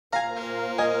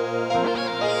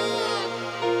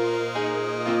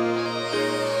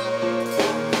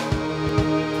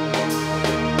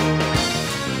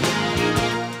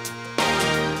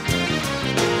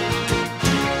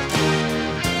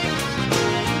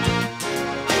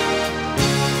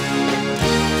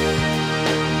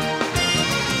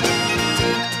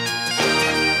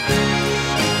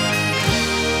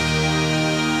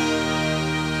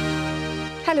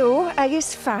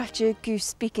Agus fáte go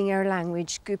speaking our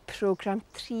language go program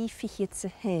 3 fichiad sa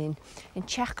hen in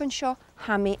Chachan seo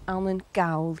hami anan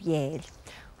gaul yale.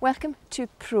 Welcome to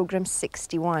program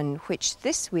 61, which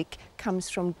this week comes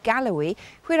from Galloway,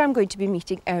 where I'm going to be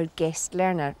meeting our guest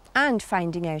learner and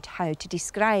finding out how to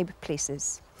describe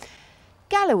places.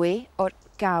 Galloway, or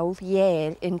Gaul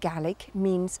Yale in Gaelic,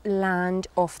 means land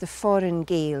of the foreign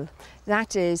Gael.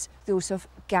 That is, those of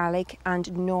Gaelic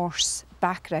and Norse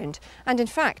background. And in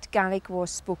fact, Gaelic was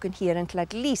spoken here until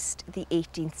at least the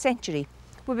 18th century.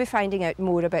 We'll be finding out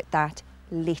more about that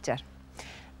later.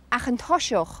 Ach an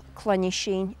thoiseach clonne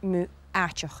sin mu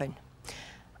áiteachan.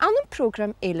 An an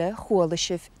program eile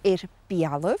chhuailsibh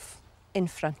bialamh, in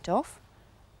front of,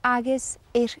 agus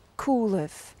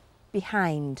cúlamh,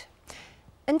 behind.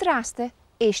 An drásta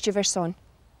éiste verson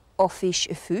office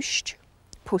a fúist,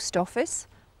 post office,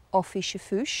 office a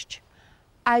fúist,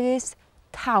 agus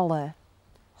talla,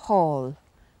 hall,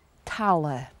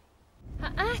 talla.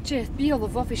 Ha áite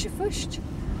bialamh office a fúist.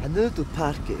 Han nu do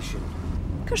parke sin.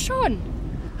 Cashon.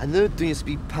 Han nu do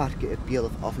je parke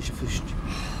bialamh office a fúist.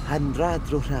 Han rad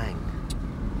ro rang.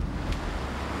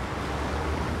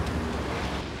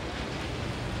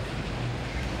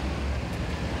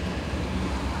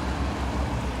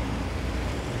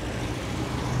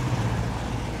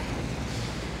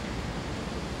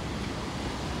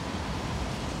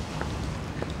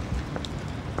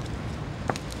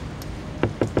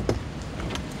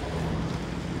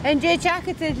 En je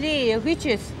jacket het lee,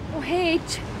 witches. O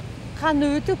heit. Ga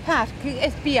nu to park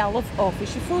is bialamh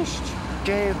office fúist.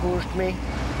 Je hoort me.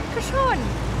 Cashon.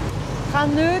 Ga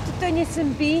nu to doen je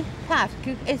zijn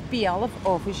park is bialamh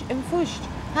office in fúist.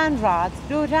 Han rad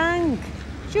do rang.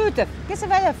 Shooter, gis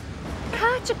wel.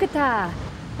 Cáte go tá.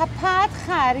 Ha paad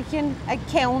charigen a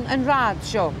kewn en rad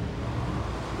show.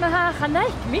 Ma ha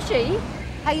chanaich misí.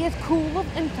 Hij is cool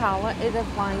in tala is a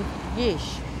fine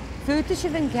yish. Fúta si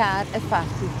an gar a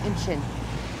farú in sin.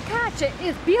 Cáte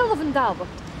is bialamh an dála.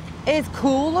 Is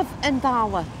cool in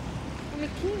tala. Mi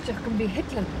cínteach gan bhí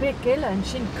hitlan big eile an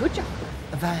sin cuideach.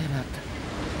 A bhairad.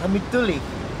 Na mi dully.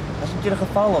 As een keer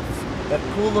gevallen.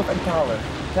 Cool of en taler.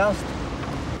 Just.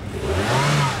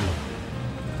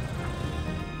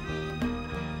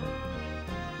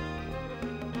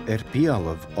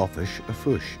 bialamh office a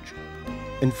fúist,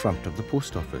 in front of the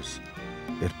post office.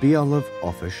 Bialamh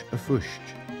office a fúist.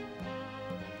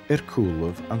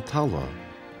 Cúlamh an talla,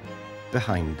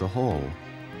 behind the hall.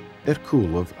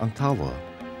 Cúlamh an talla.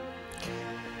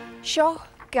 Seo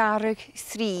garag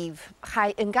thríomh,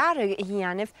 chai an garag a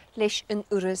dhéanamh leis an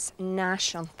uras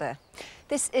náisiúnta.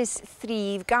 This is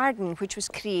Thríomh Garden, which was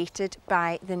created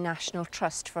by the National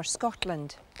Trust for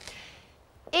Scotland.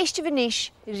 Éiste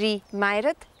bhaníis rí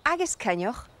mairad agus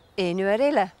caneoch éanú ar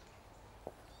eile.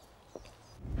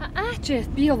 Ha áite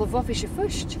bialamh office a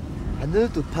fúist. Han nu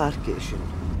do parke sin.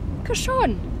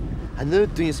 Cashon. Han nu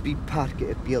do je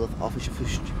parke bialamh office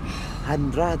fúist.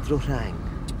 Han rad ro rang.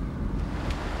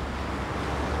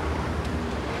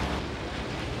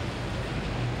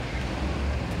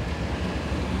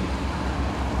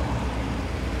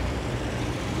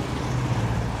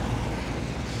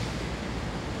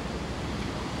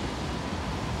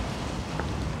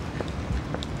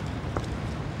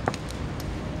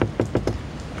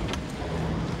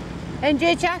 En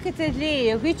je jacket het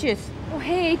lee, witches. O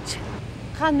heit.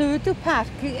 Ga nu to park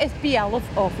is bialamh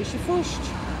office fúist.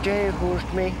 Je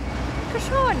hoort me.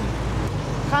 Cashon.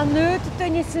 Ga nu to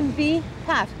doen je zijn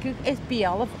park is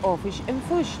bialamh office in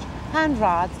fúist. Han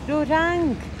rad do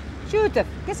rang. Shooter,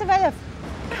 gis wel.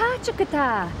 Cáte go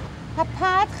tá. Ha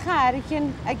paad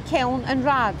charigen a kewn en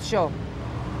rad show.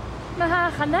 Ma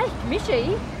ha chanaich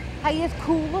misí. Hij is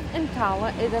cool in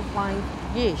tala is a fine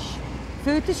yish.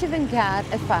 Fúta si an gar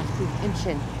a farú in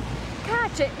sin.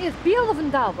 Cáte is bialamh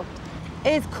an dála.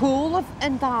 Is cool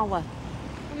in tala.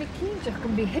 Mi cínteach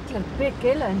gan bhí hitlan big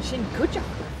eile an sin cuideach.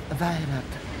 A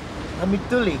bhairad. Na mi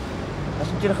dully. As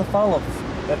een keer gevallen.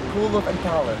 Cool of en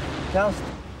taler. Just.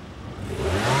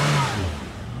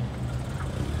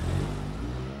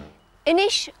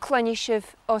 Inis clonne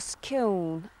sibh os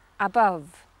ciún,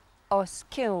 above, os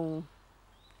ciún.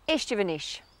 Éiste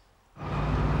bhaníis.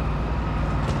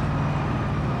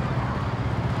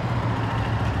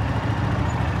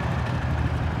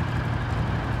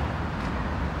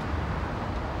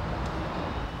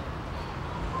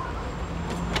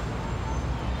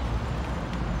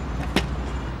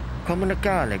 Kom in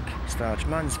Gaelic, Starch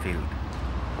Mansfield.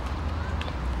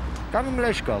 Gaan we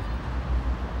leisgal.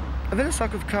 A wil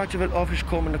sak of kaartje wil office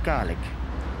komen in Gaelic.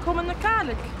 Komen in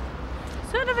Gaelic?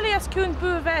 Zullen we eens kunnen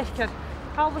buurwerken?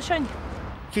 Halve zijn.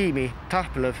 Kimi,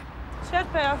 tapelef.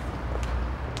 Zet bij.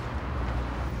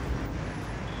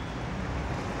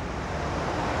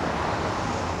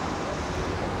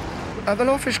 A bhfuil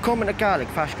office cumann na Gaelic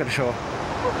feascar seo.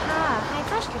 O ha, hai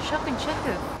fasca sioc yn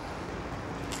checu.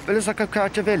 Bhfuil is a go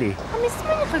cáte bhili. A mis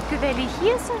smynach o gyfeli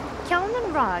hias a ciawn yn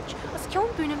raj, os ciawn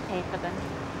bwyn yn pepadan.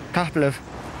 Taplah.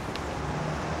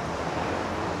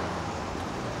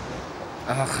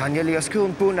 A chaneli os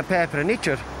cún bún na pepper yn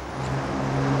itcher.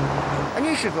 A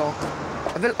ní sé bhó.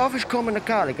 A bhfuil office cumann na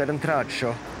Gaelic ar an trád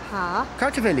seo. Ha?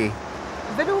 Cáte bhili.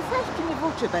 Fel o fechgyn i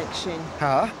fwtebeg sy'n.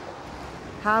 Ha?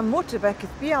 Ha mwtebeg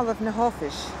yth bialaf na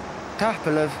hoffis.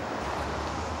 Taplah.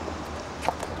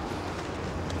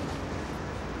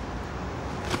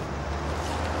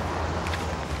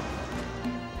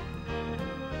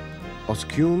 Os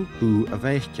ciún bú a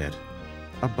bhéicear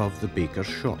above the baker's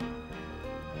shop.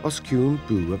 Os ciún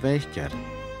bú a bhéicear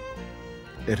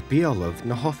bialamh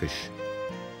na hoffish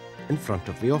in front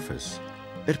of the office.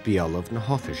 Bialamh na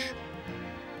hoffish.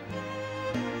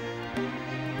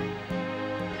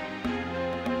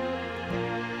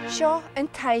 Seo yn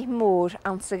tai môr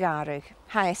an sa garag.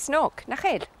 Ha e snog, na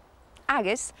chael.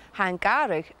 Agus ha yn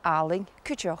garag aling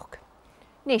cwtioch.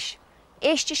 Nis,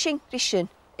 eistio sy'n rysyn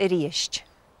yr eist.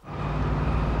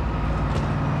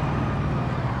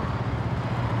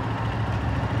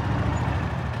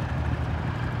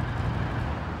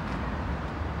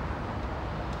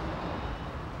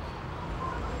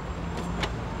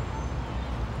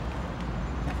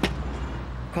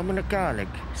 Cumann na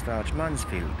Gaelic, Starch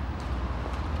Mansfield.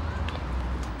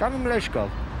 Gaf am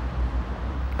leisgol.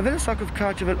 A bhfuil is agah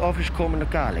cáte bhfuil office cumann na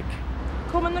Gaelic.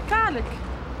 Cumann na Gaelic.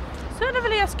 Sy'n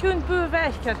fel as cwn bwy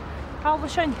fechgar. Halfa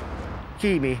sy'n.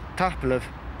 Cími, taplah.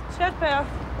 Sy'n bear.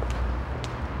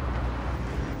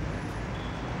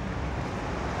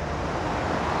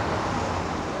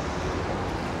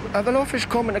 A bhfuil office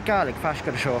cumann na Gaelic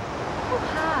feascar seo. O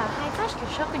ha, hai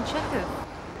fasca sioc yn checu.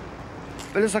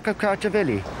 Bhfuil is agah cáte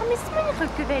bhili. A mis smynach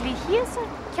o gyfeli hias a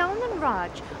ciawn yn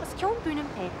raj, os ciawn bwyn yn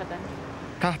pepadan.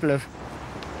 Taplah.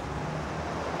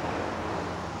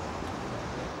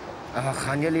 A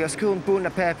chaneli os cún bún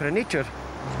na pepper yn itcher.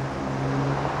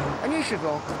 A ní sé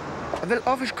bhó. A bhfuil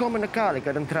office cumann na Gaelic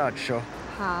ar an trád seo.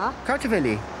 Ha? Cáte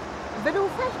bhili. Fel o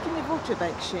fechgyn i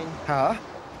fwtebeg sy'n. Ha?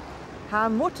 Ha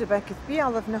mwtebeg yth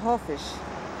bialaf na hoffis.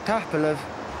 Taplah.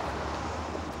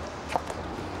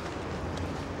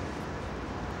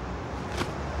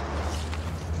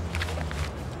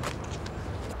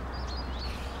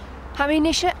 Ha mi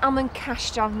nisio am yn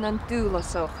castal na'n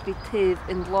dŵlosoch ri tydd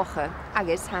yn locha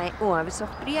agus hai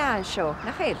oafisoch brian sio,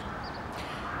 na chael.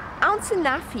 Awn sy'n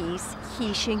naffis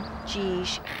hysyn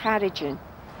gys charigen.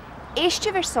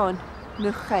 Eistio ferson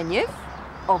mychanyf,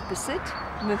 opposite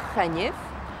mychanyf,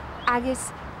 agus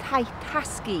tai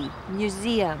tasgi,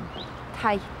 museum,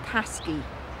 tai tasgi.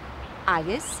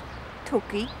 Agus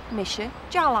toki misha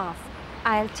jalaf.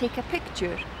 I'll take a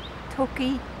picture.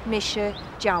 Toki misha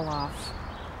jalaf.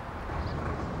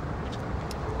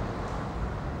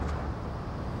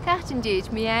 Cat indeed,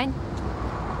 mi ein.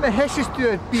 Mae hesis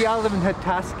dwi bialaf yn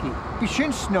hytasgu. Bi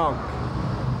sy'n snog.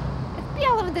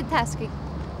 Bialaf yn tasgu.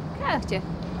 Cawch ti?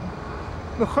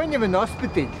 Mae chwyn efo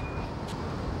nosbydydd.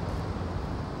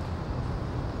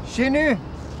 Sy'n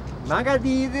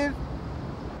magadiddydd.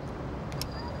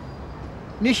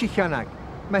 Nis i llanag.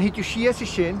 Mae hyd yw sias i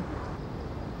sy'n.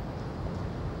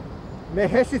 Mae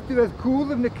hesis dwi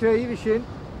cwl yn y creu fi sy'n.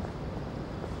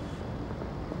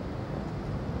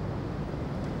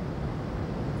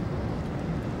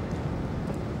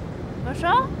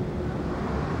 Sio?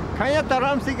 Kan je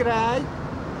daram sig rai?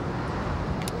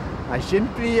 A sy'n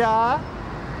bria.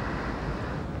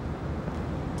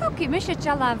 Toki mysio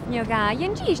jalaf nioga,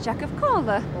 yen gys jack of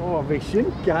cola. O, fi sy'n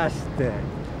gaste.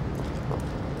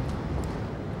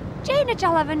 Jane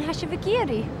jalaf yn hasio fy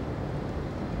giri.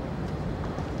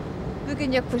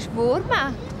 Bwgyn yw'r pwys fôr ma.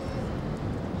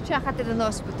 Siach at yn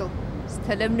hospital.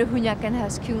 Stylym na hwnna gan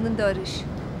has cwn yn dorish.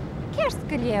 Kerst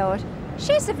giliawr,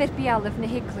 sies y fyr bialaf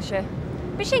na higlisio.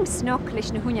 Bysing snoklish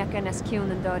na hwnna gan as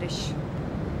cwn yn dorish.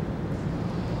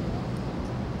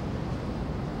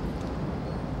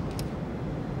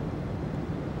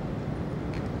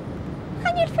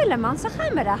 Chanir ffilm an sa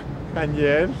camera?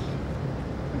 Kanjer.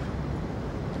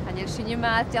 Chanir sy'n yw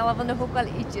maad jalaf yn y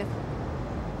hwgal idydd.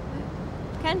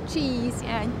 Can cheese,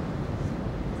 iawn.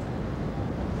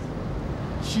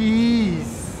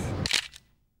 Cheese.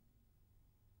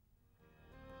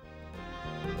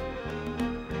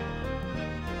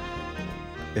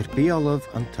 Bialamh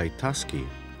an Taid Tasci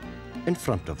in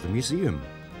front of the museum.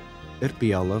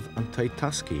 Bialamh an Taid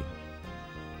Tasci.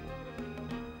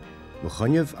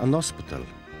 Muchanyv an hospital,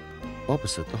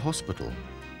 opposite the hospital.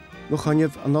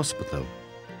 Muchanyv an hospital.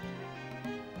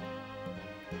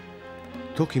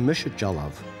 Toki Misha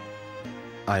Jalav.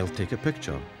 I'll take a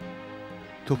picture.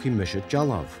 tuki misha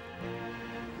jalav.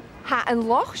 Ha an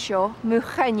loch seo mu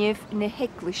chaniv na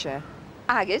hiclisha.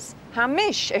 Agus, ha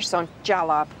mish son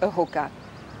jalab a hookah.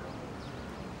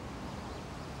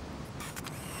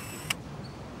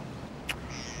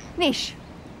 Nish,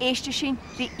 eiste sin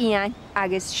ri ian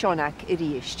agus sionach I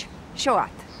riist. Sioat.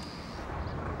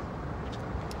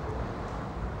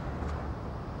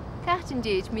 Cartan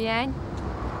dyd, mi ein.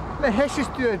 Mae hesys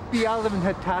dwi bialaf yn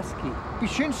hytasgu. Bi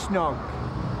sy'n snog.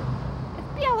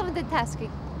 Bi alaf yn dy tasgu.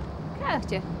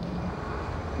 Carta.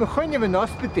 Mae chwyn efo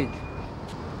nosbydydd.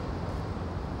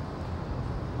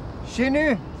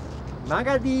 Sinw,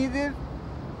 magadiddydd.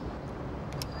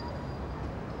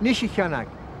 Nis I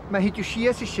llanag. Mae hyd yw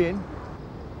sias I sy'n.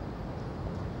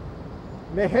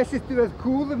 Mae hesys dwi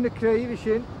cwl yn y creu I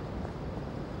sy'n.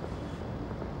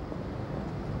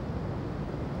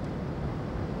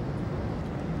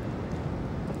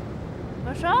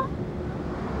 Sio?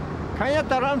 Kan je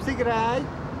daarom sig rij?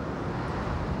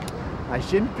 Als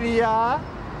je pria.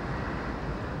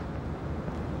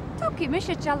 Toki mi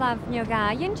eisiau jalaf nio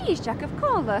ga, yen gys Jack of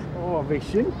Cola. Oh, we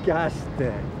zijn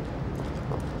gasten.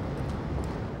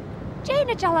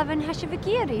 Jane a jalaf yn hesio fy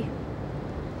giri.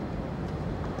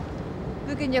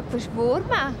 Fy gynnyog pwys fôr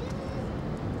ma.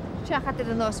 Siach at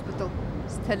yn hospital.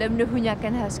 Stylym na hwniag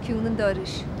yn hys cwn yn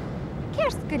dorish.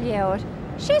 Kerst gyliawr,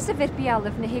 sies y fyr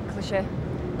bialaf na higlisio.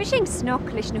 Bishing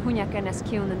snoklish na hwniag yn hys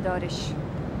cwn yn dorish.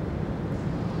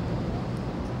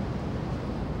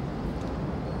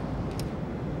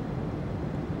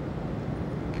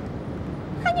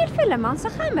 Chanir ffilm on sa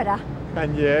camera?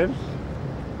 Kanjer.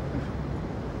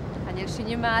 Chanir sy'n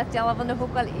yw maad jalaf yn y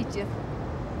hwgal idydd.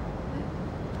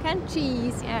 Can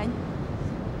cheese, yan.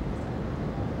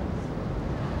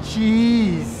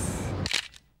 Cheese.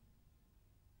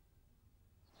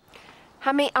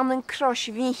 Ha me an een cross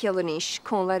wiechelish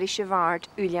kon Larisha Vard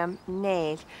William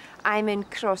Neil. I'm in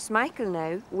Cross Michael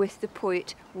now with the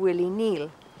poet Willie Neal.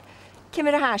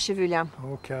 Kimmer a hashe William.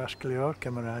 O, casglior,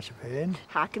 cymryd as y pen.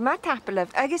 Haken ma tapelev,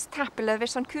 agus tapelev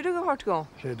son cwrw o hort go.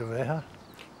 Sê dy fe ha.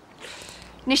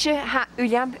 Nisha ha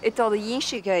William it all the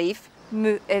yeshe gaif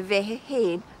mu a vehe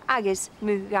heen agus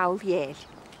mu gaul yel.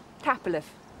 Tapelev.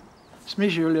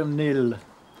 Smis William Neil.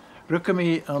 Rukka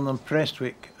mi aan een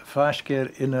Prestwick,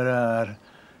 vaaskeer in een raar.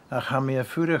 Ach ha mi a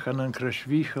furig aan een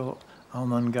kruswiegel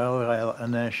aan een galrail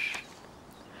en esch.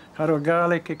 Garo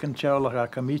galik ik een tjaulig a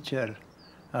kamitjer.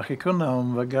 Ach ik kon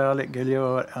naam wa galik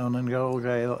gelior aan een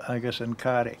galrail agus een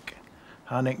karik.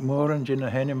 Han ik morgen in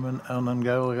een hennemen aan een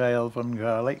galrail van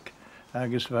galik.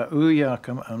 Agus wa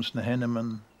ujakem aan sne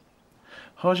hennemen.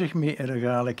 Hos ik mi er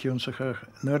galik jonsiger,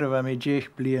 nur wa mi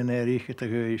jeeg blien rieche te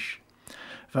geus.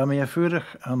 Wa mi a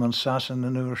furig aan een sassen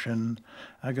en oorschen,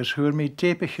 agus hoor mi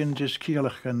tepichen jes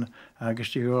kieligen,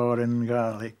 agus die goren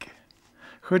galik.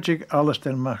 Goed ik alles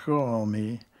den mag al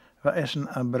mi, wa essen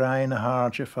a breine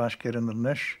haartje vasker in de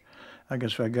nisch,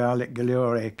 agus wa galik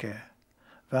gelioreke.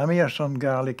 Wa mi son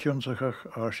galik jonsiger,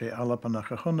 or se allapen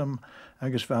gegunnum,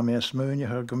 agus wa mi a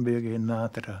smeunjiger gumbege in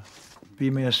natere.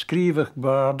 Wie mi a skrivig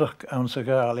baardig aan se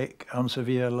galik, aan se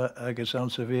weerle, agus aan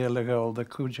se weerle galde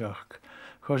kujak.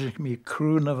 Gos ik mi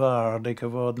kroene waar dikke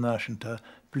woord nasjenta,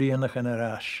 blienig en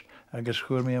rasch, agus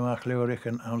goer mi mag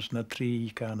leurigen ans na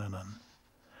 3 kananen.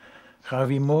 Ga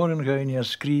wie morgen gein je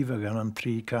skriven aan een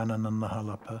 3 kananen na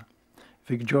halappe.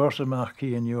 Vik George mag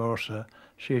ki in Jorse,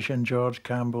 en George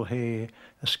Campbell he,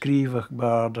 a skrivig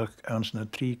baardig ans na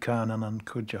 3 kananen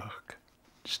kujak.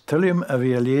 Stilium a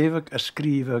wie levig a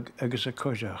skrivig agus a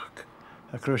kujak.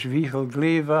 A kros wiegel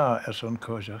gleva zo'n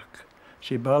kujak.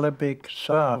 Ze ballebik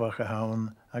sava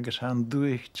gehouden, agus han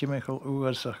duich tjimichel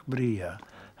oersach bria,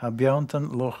 ha bjanten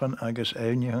lochen agus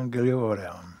einigen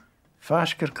gelioran.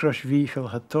 Vasker kros wiegel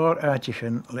getor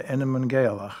uitjichen le enemen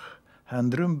geilach, han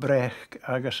drum brech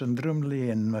agus een drum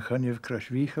leen meganjev kros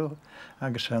wiegel,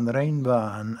 agus han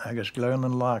reinbaan agus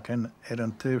gluinen laken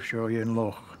een teufsjooi in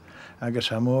loch, agus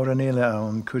ha moren ele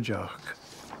aan kujak.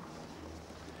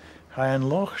 Ha een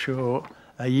loch sjo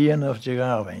a jen of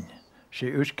jegaving. Ze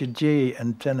uske je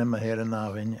en tenne me her een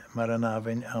avin, maar een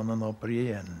avin aan een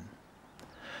operien.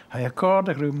 Hij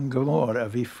akkoordig roem gehoor a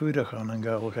wie vurig aan een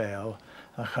gulgeil,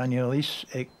 a gaan je lis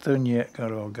ik tunje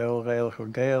garo gulgeil go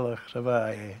geilig ze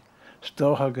waaie,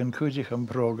 stochag een kujig een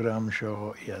program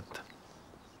show yet.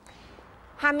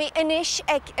 Ha mi inish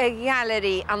ag a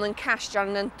gallery an een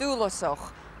castell yn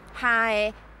dwlosoch.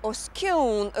 Ha os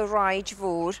cwn y raid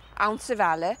fôr awn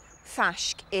sefale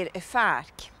fasg y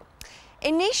farc.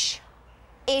 Inish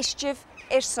Eistjif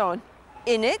son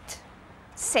in it,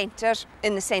 centre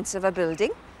in the sense of a building,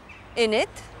 in it,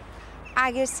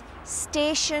 agus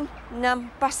station nam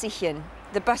busichen,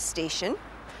 the bus station,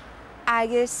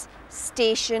 agus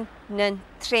station nan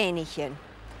tréinichen,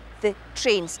 the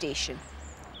train station.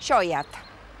 Sioiad.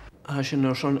 Has je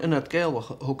nou zo'n in het geil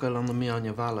hokel aan de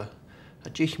Mianje Valle?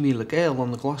 Het 10 míle geil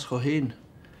aan de Glasgow heen.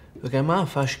 We gaan maar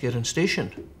vast keer een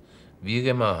station. Wie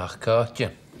gaan maar haar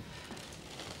kaartje?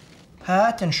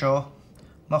 Haat en zo,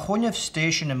 maar gewoon je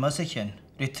station in Muzichen,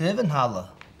 Returven Halle.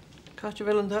 Kaartje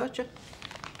wel een duitje?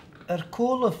 Er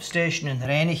kool of station in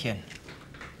Reinigen.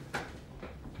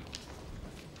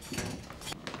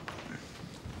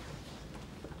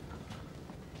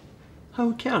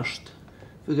 Hou kerst.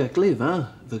 We gaan kleef aan.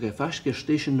 We gaan vast keer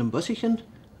station in Bussichen.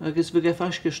 Agus we gaan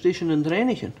vast keer station in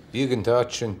Reinigen. Wie gaan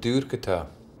dat een duurgeta?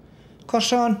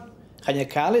 Korsan, gaan je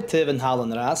kale Turven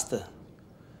Halle rasten?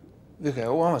 We gaan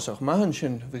ook alles ook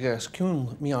maken. We gaan schoon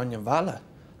Mianje Valle.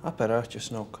 Apparaatjes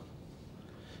nog.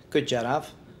 Goed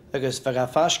jaraf. Agus we gaan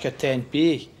vast keer ten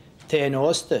bieg, ten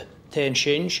oosten, ten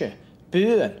Schinsche,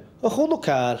 buren, een goed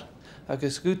lokaal.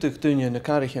 Agus goed toen je in de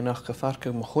karretje nach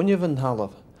gevarken met gonje van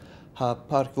half. Ha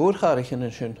park voorgarrigen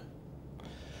en schön.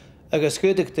 Agus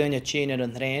goed toen je China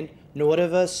en Rijn,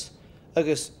 Noorwes,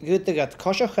 agus goed gaat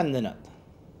kosjochen in het.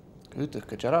 Goed,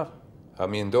 goed jaraf. Ha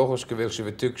mi een dogos gewilst je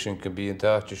betuksen kan bij een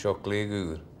taartje zo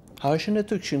kleeguur. Ha je een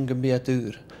tukschen gebeet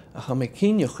uur. Ach, ha me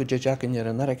kinje goed je jacken je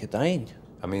een narket ein.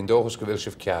 Ha mi een dogos gewilst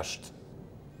je kerst.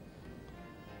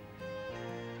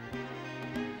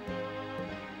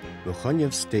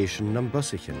 Lochanyev Station in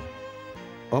Bussichen,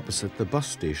 opposite the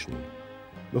bus station.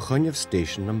 Lochanyev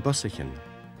Station in Bussichen.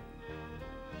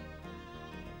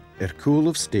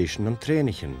 Erkulov Station in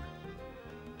Treinichen,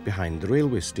 behind the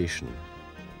railway station.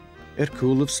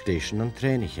 Erkulov Station in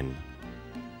Treinichen.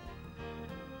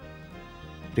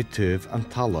 Returv and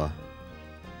Talla,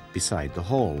 beside the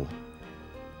hall.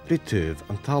 Returv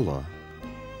and Talla.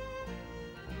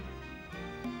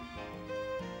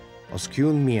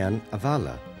 Osciún Mian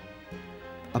Avala,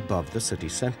 above the city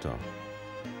centre.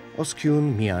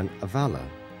 Osciún Mian Avala.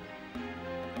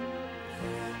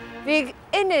 Vig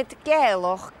in het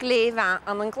geilach glefa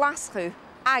an an Glasgow,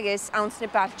 agus ans na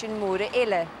bartjen moore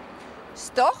ille.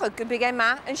 Stoch ik begin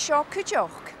ma een sio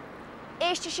kutjoch.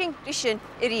 Eerste sin rishin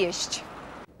eerst.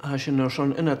 Has je nou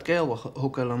zo'n in het geil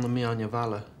hokel aan de Mianje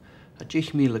Valle? Het 10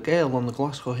 míle geil aan de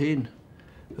Glasgow heen.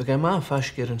 We gaan maar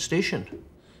vast keer een station.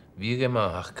 Wie gaan maar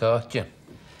haar kaartje?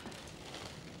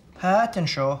 Haat en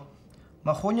zo,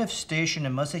 maar gewoon je station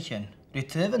in Muzichen,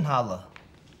 Returven Halle.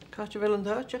 Kaartje wel een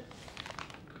duitje?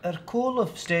 Er kool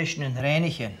of station in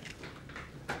Reinigen.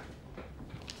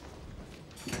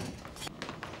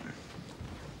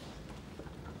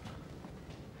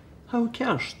 Hou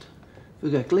kerst. We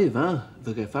gaan kleef aan.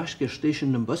 We gaan vast keer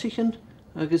station in Bussichen.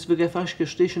 Agus we gaan vast keer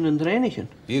station in Reinigen.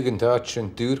 Wie gaan dat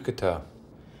een duurgeta?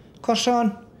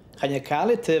 Korsan, gaan je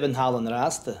kale Turven Halle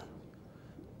rasten?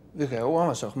 We gaan ook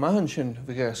alles ook maken.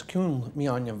 We gaan schoon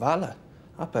Mianje Valle.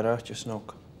 Apparaatjes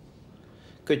nog.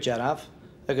 Goed jaraf.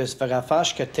 Agus we gaan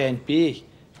vast keer ten bieg,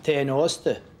 ten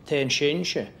oosten, ten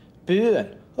Schinsche, buren,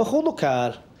 een goed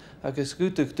lokaal. Agus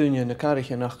goed toen je in de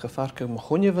karretje nach gevarken met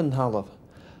gonje van half.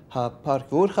 Ha park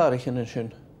voorgarrigen en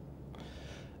schön.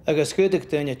 Agus goed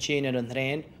toen je China en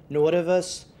Rijn,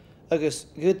 Noorwes, agus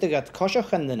goed gaat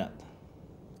kosjochen in het.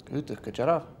 Goed, goed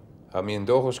jaraf. Ha mi een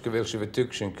dogos gewilst je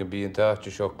betuksen kan bij een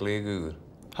taartje zo kleeguur.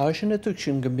 Ha je een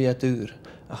tukschen gebeet uur.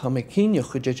 Ach, ha me kinje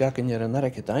goed je jacken je een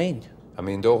narket ein. Ha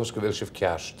mi een dogos gewilst je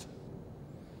kerst.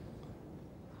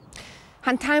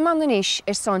 Han time an ish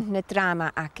son na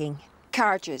drama aking,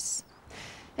 carriages.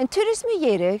 En toerisme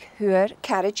jerig huur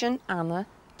carriagen Anna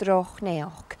droch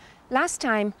neoch. Last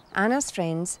time, Anna's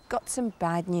friends got some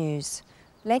bad news.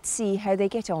 Let's see how they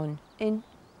get on in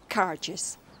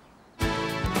carriages.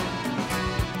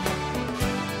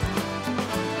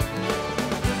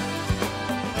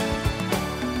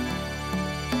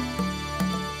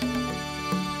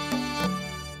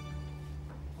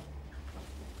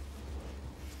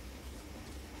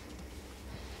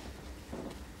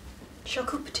 Seo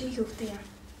cúpa tí go dtíar.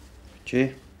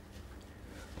 Jé?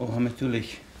 Ó ha me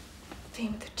túlich.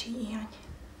 Féim tar tí íhain.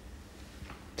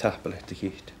 Tapaleit a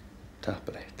chéit.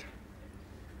 Tapaleit.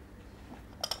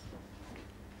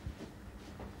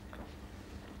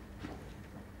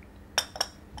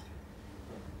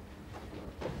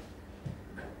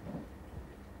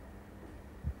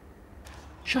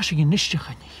 Sjasing in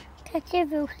nistigani. Dat je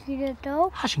wilt je dat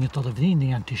ook? Hasing het al de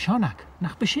vrienden aan Tishanak.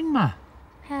 Nach begin ma.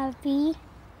 Happy.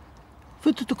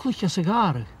 Voet de klutje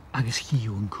sigaren. Agus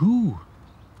giu een koe.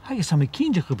 Agus am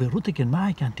kindje geberutig en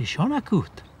maak aan Tishanak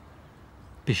uit.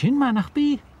 Begin ma nach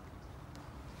bi.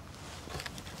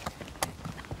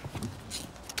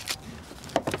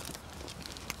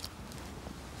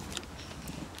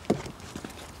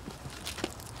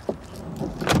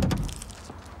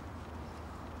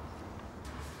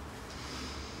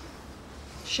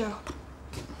 Seo.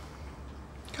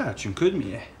 Cad sin cud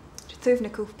mi é. Tuimh na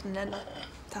cúpla nile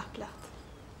tapleat.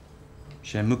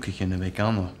 Sé mucichin a bheith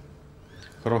anna.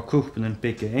 Gorá cúpan an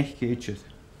bice eiche éitiad.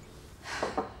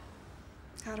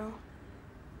 Caró.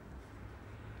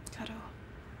 Caró.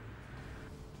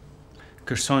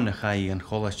 Gur sána chaí an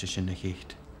cholaiste sin na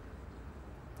chécht.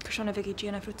 Gur sena bhí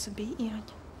díana frut san bí íhain.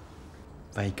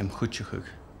 Bhaig am chuteachug.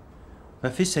 Ba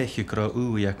fis eiche grá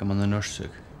uaíach am an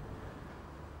nursug.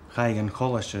 Chaig an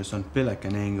cholaiste son bilach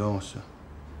an éon gása.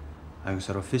 Agus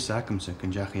ar ó fis acamsa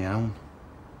gan deach í ann.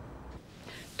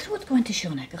 Trúd gwainte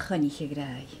siúna go chunich i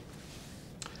grai.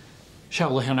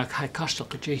 Siawla hynna cael castel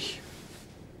go deich.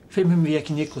 Fym hym fi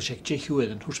ac yn Nicholas ag deich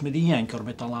wydden, hwrs mynd i iawn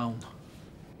gormod o lawn.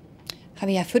 Ha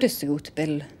fi a ffyrst y gwt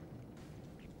bil.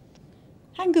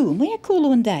 Han gŵm, mae a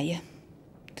cwlw yn dau.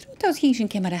 Trúd aws hi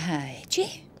sy'n cymar a hai, ti?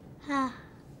 Ha.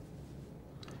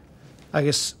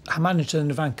 Agus, ha manager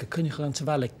yn y fanca cynnych o'n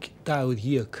tyfalig dawd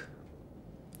hiag.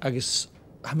 Agus,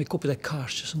 ha mi gwybod eich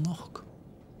cars jys yn noch.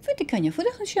 Fwyd i cynnig, fwyd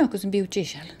eich yn siogos yn byw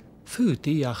gisel? Fwyd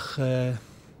i ach...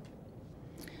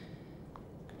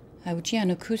 Hau ti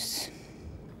anu cws.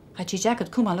 Ha ti jagad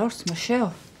cwm al ors ma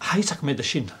sio. Hais ac mynd y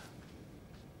sin.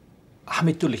 Ha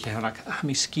mi dwlich eich ag, ha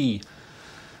mi sgi.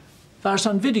 Fars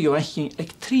o'n fideo eich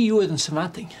ag 3 oedd yn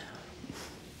symading.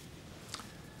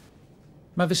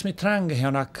 Mae fys mi trang eich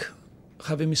ag,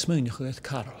 cha fi mi smynioch oedd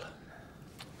Carol.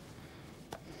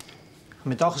 Ha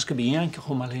mi doch ysgyb i ianc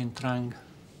o'ch hwmal hyn trang.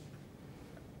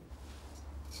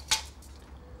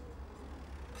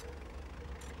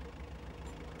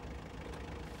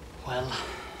 Wel.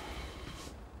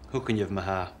 Hwcyn yw ma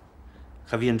ha.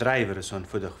 Cha fi yn driver ys o'n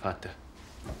ffwydwch ffata.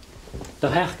 Da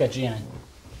hech ga Gian.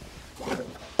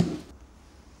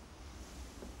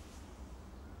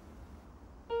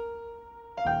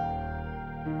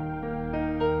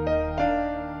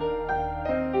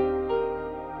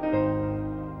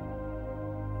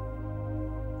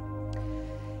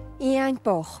 Ian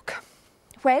boch.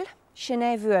 Wel,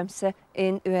 sinna fwymsa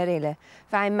yn uarele.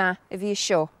 Fai ma y fi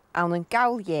sio awn yn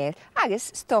gawl iel agos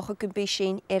stoch o gymbu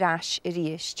sy'n i'r as yr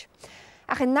eist.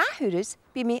 Ach yn nahwrys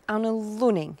bi mi awn yn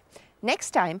lwning.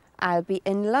 Next time I'll be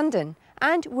in London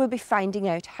and we'll be finding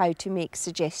out how to make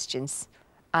suggestions.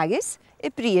 Agos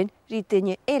y brian ryd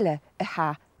dynia ila y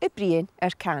ha y brian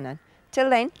yr canan.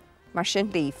 Till then, mar sy'n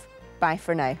leave. Bye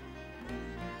for now.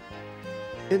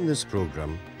 In this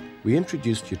programme, we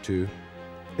introduced you to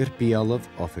Bialov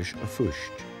Offish a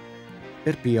Fusht.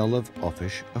 Bialov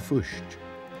Offish a Fusht.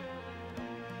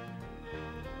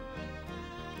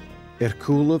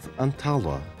 Coolov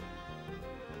Antala.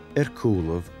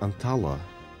 Coolov Antala.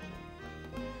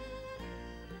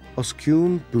 Os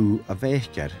cún bú a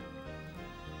bhéchgar.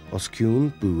 Os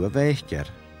cún bú a bhéchgar.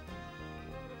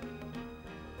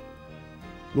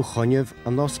 Muchonyev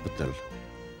an hospital.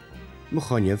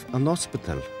 Muchonyev an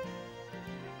hospital.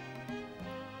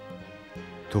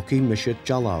 Tuki Mishet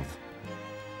Jalav.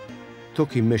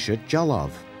 Tuki Mishet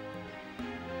Jalav.